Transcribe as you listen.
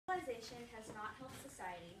globalization has not helped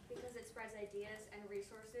society because it spreads ideas and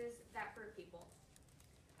resources that hurt people.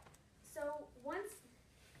 So once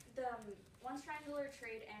triangular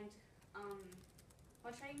trade and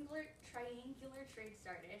once triangular trade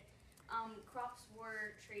started, crops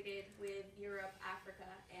were traded with Europe, Africa,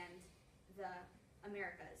 and the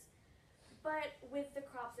Americas. But with the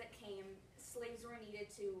crops that came, slaves were needed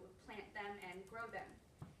to plant them and grow them.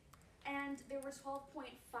 And there were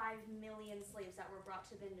 12.5 million slaves that were brought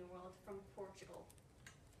to the New World from Portugal.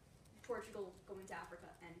 Portugal going to Africa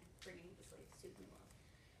and bringing the slaves to the New World.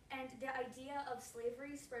 And the idea of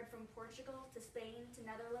slavery spread from Portugal to Spain to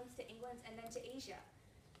Netherlands to England and then to Asia.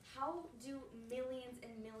 How do millions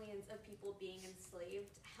and millions of people being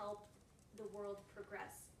enslaved help the world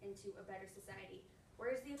progress into a better society? Where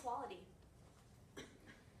is the equality?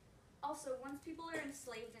 Also, once people are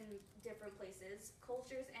enslaved in different places,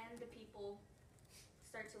 cultures and the people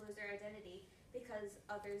start to lose their identity because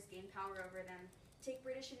others gain power over them. Take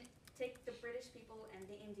the British people and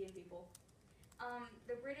the Indian people.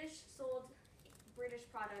 The British sold British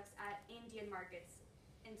products at Indian markets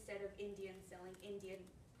instead of Indians selling Indian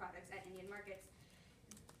products at Indian markets.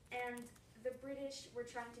 And the British were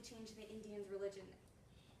trying to change the Indians' religion.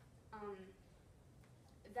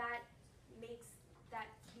 That makes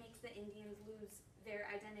the Indians lose their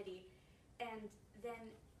identity, and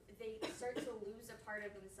then they start to lose a part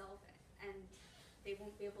of themselves, and they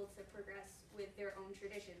won't be able to progress with their own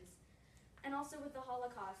traditions. And also with the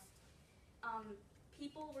Holocaust,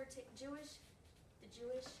 people were the Jewish,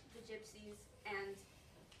 the Gypsies, and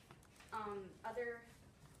other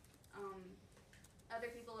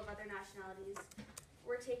people of other nationalities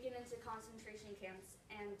were taken into concentration camps,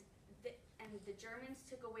 and the Germans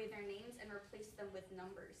took away their names and replaced them with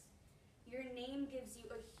numbers. Your name gives you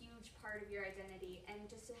a huge part of your identity, and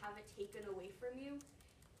just to have it taken away from you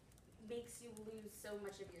makes you lose so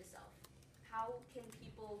much of yourself. How can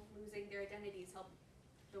people losing their identities help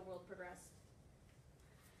the world progress?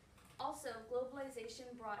 Also,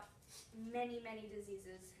 globalization brought many, many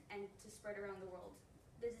diseases and to spread around the world.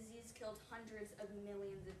 The disease killed hundreds of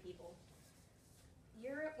millions of people.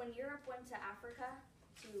 When Europe went to Africa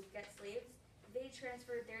to get slaves, they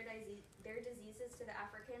transferred their diseases to the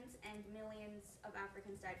Africans, and millions of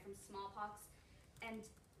Africans died from smallpox, and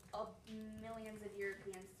millions of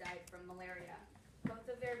Europeans died from malaria. Both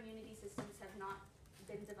of their immunity systems have not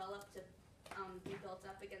been developed to be built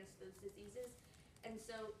up against those diseases, and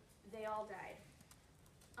so they all died.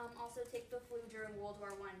 Also, take the flu during World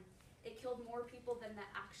War I. It killed more people than the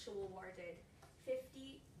actual war did.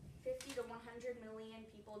 50 to 100 million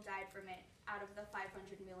people died from it out of the 500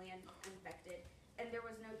 million infected, and there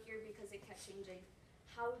was no cure because it kept changing.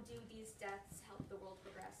 How do these deaths help the world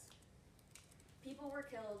progress? People were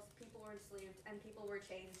killed, people were enslaved, and people were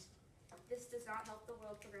changed. This does not help the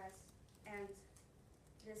world progress, and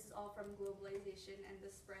this is all from globalization and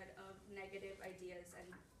the spread of negative ideas and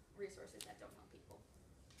resources that don't help.